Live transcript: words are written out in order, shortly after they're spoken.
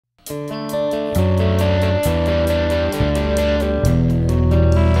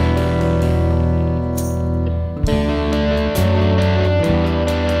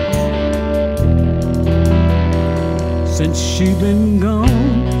since she been gone.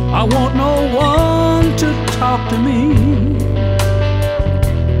 I want no one to talk to me.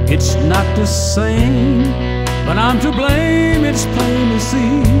 It's not the same, but I'm to blame, it's plain to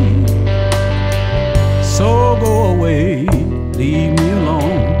see. So go away, leave me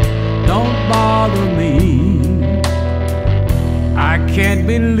alone, don't bother me. I can't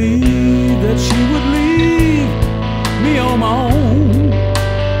believe that she would leave me on my own.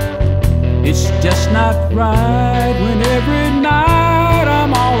 It's just not right when every night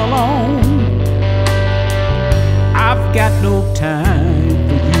I'm all alone. I've got no time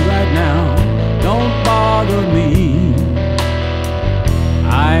for you right now, don't bother me.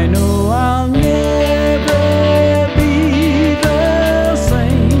 I know I'll never be the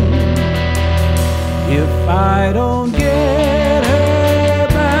same if I don't get her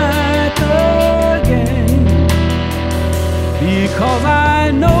back again, because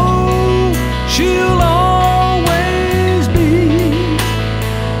I know she'll always be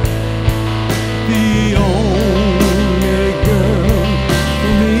the only girl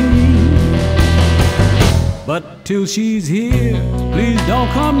for me. But till she's here, please don't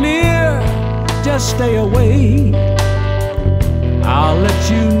come near, just stay away. I'll let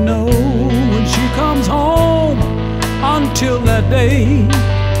you know when she comes home. Until that day,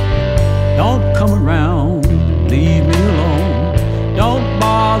 don't come around, leave me alone, don't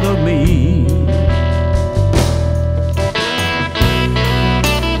bother me.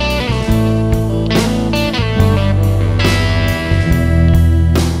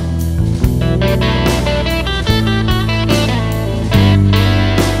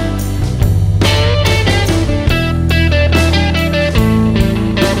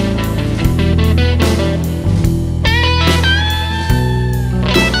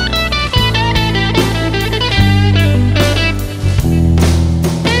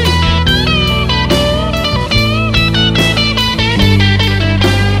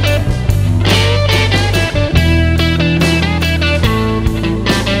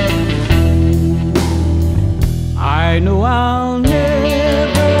 I know I'll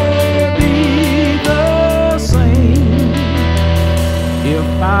never be the same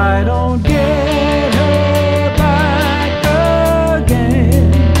if I don't get her back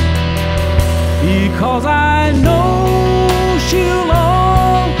again, because I know she'll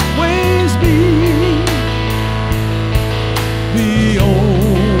always be the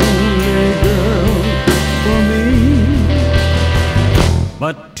only girl for me.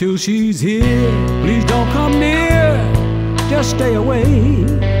 But till she's here, please don't come near, just stay away.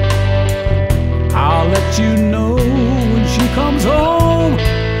 I'll let you know when she comes home.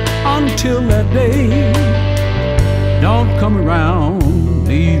 Until that day, don't come around,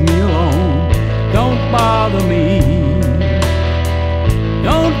 leave me alone, don't bother me,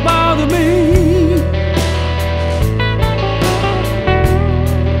 don't bother me.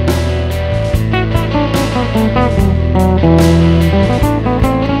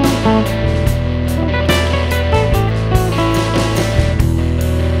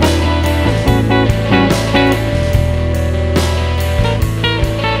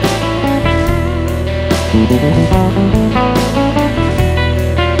 Thank you.